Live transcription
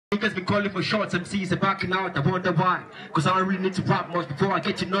Niggas been calling for shots, MCs are backing out, I wonder why. Cause I don't really need to rap much before I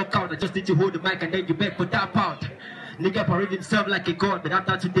get you knocked out. I just need to hold the mic and then you beg for that pound. Nigga parade himself like a god, but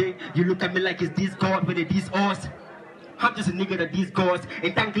after today, you look at me like it's this god, when it is us. I'm just a nigga that these gods,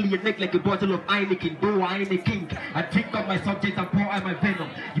 entangling your neck like a bottle of Heineken. Though I ain't a king, I drink up my subjects and pour out my venom.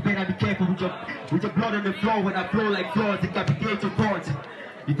 You better be careful with your blood on the floor when I flow like floods. It can be day to God.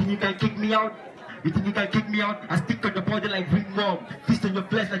 You think you can kick me out? You think you can kick me out? I stick on your body like ringworm. Feast on your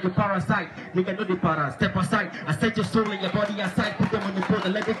flesh like a parasite. Nigga, know the para. Step aside. I set your soul and your body aside. Put them on the board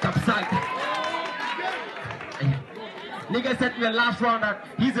and let it capsize. Nigga said in the last round that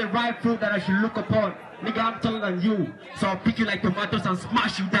he's a ripe fruit that I should look upon. Nigga, I'm taller than you. So I'll pick you like tomatoes and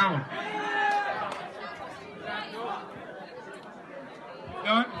smash you down.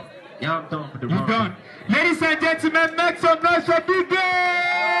 Done? Yeah, I'm done for the round. You're done. Ladies and gentlemen, make some noise for Big Game!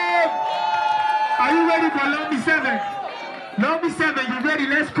 Are you ready for Lhormi 7? Lhormi 7, you ready?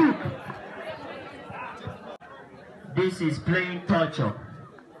 Let's cook. This is plain torture.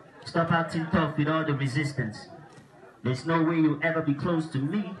 Stop acting tough with all the resistance. There's no way you'll ever be close to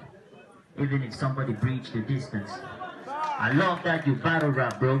me, even if somebody breached the distance. I love that you battle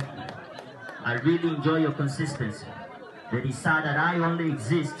rap, bro. I really enjoy your consistency. But it's sad that I only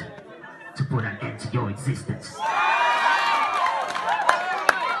exist to put an end to your existence.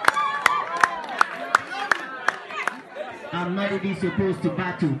 I'm not even supposed to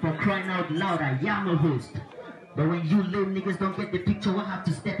battle. For crying out loud, I am a host. But when you lame niggas don't get the picture, I have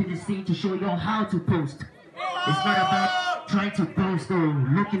to step in the scene to show y'all how to post. It's not about trying to boast or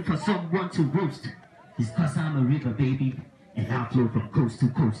looking for someone to roast. It's cause I'm a river, baby, and I flow from coast to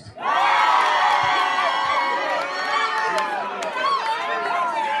coast.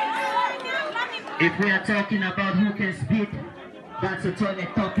 If we are talking about who can spit, that's a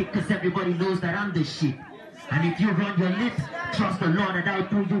toilet topic, cause everybody knows that I'm the shit. And if you run your lips, trust the Lord that I'll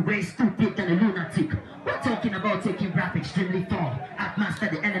do you way stupid than a lunatic. We're talking about taking rap extremely far. I've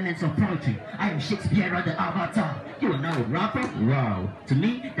mastered the elements of poetry. I am Shakespeare or the Avatar. You are now a rapper? Wow. To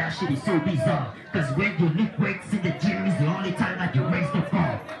me, that shit is so bizarre. Cause when you lift weights in the gym is the only time that you raise the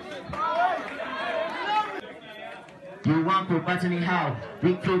bar. You want to battle me how?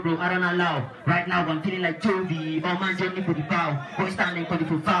 Big flow, bro, I don't allow. Right now I'm feeling like Toby. Oh man, journey for the bow. Boy standing for the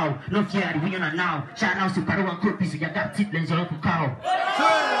full foul. No fear, we on now. Shout out to Paro and Kopi, so you got titlings all for cow.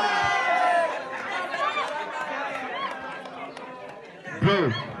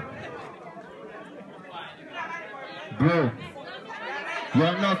 Bro,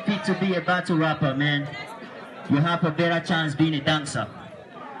 you're not fit to be a battle rapper, man. You have a better chance being a dancer.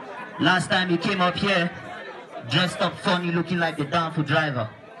 Last time you came up here, dressed up funny, looking like the downfall driver.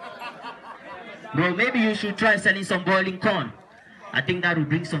 Bro, maybe you should try selling some boiling corn. I think that will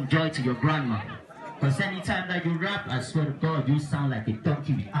bring some joy to your grandma. Because anytime that you rap, I swear to God, you sound like a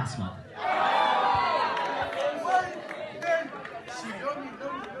donkey with asthma.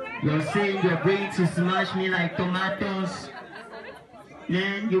 You're saying you're going to smash me like tomatoes?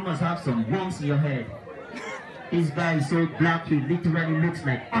 Man, you must have some worms in your head. This guy is so black, he literally looks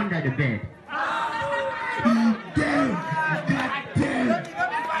like under the bed.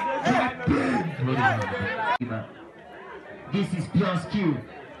 This is pure skill.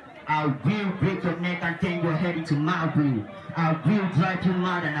 I will break your neck and turn your head into marble. I will drive you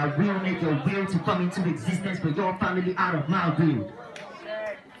mad and I will make your will to come into existence for your family out of my will.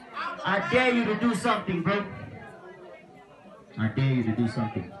 I dare you to do something, bro. I dare you to do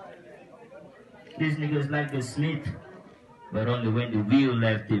something. These niggas like the Smith, but only when the wheel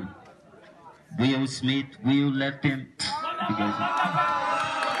left him. Will Smith, Will left him. You guys know.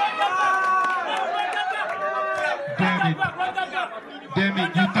 Damn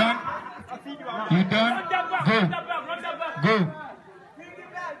it, you done? You done? Go.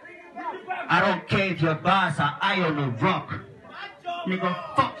 I don't care if your bars are iron or rock.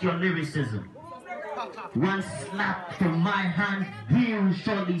 Nigga, fuck your lyricism. One slap from my hand will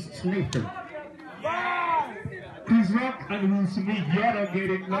surely smith them. Chris Rock and Will Smith, y'all don't get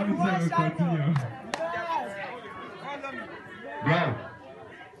it. Let me continue. Bro.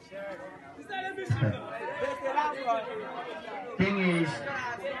 Thing is,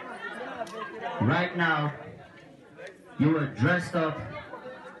 right now, you are dressed up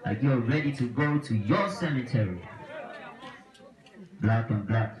like you're ready to go to your cemetery. Black and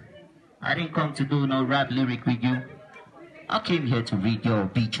black. I didn't come to do no rap lyric with you. I came here to read your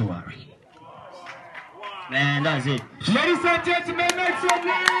obituary. Man, that's it. Ladies and gentlemen, make some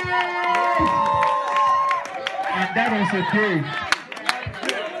noise! And that was a day.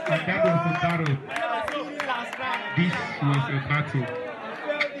 And that was a battle. This was a battle.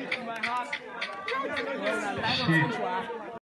 Shit.